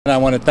I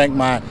want to thank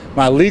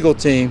my legal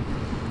team,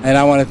 and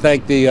I want to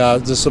thank the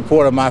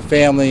support of my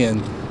family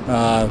and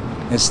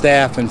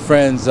staff and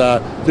friends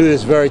through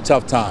this very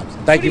tough time.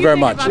 Thank you very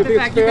much. What do you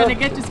think about the fact you're going to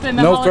get to spend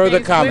the No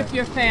further holidays comment. with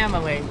your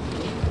family?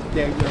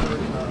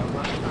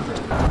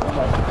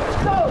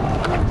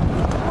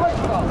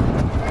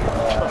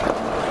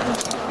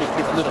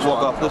 Let's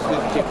walk off. Let's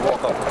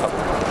walk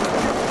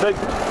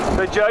off.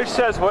 The judge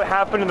says what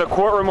happened in the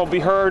courtroom will be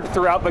heard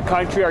throughout the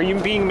country. Are you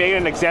being made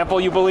an example,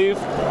 you believe?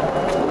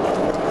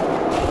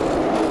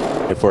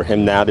 For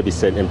him now to be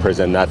sitting in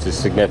prison, that's a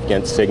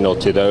significant signal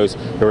to those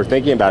who are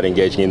thinking about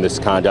engaging in this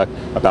conduct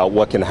about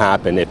what can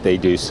happen if they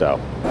do so.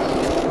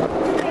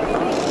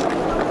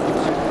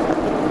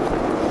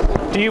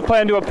 Do you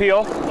plan to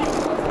appeal?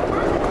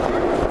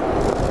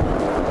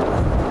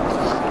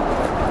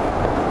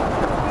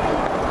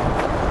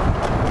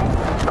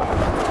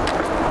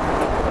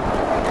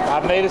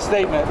 I've made a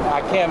statement. I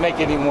can't make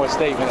any more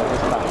statement at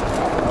this time.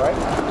 All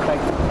right?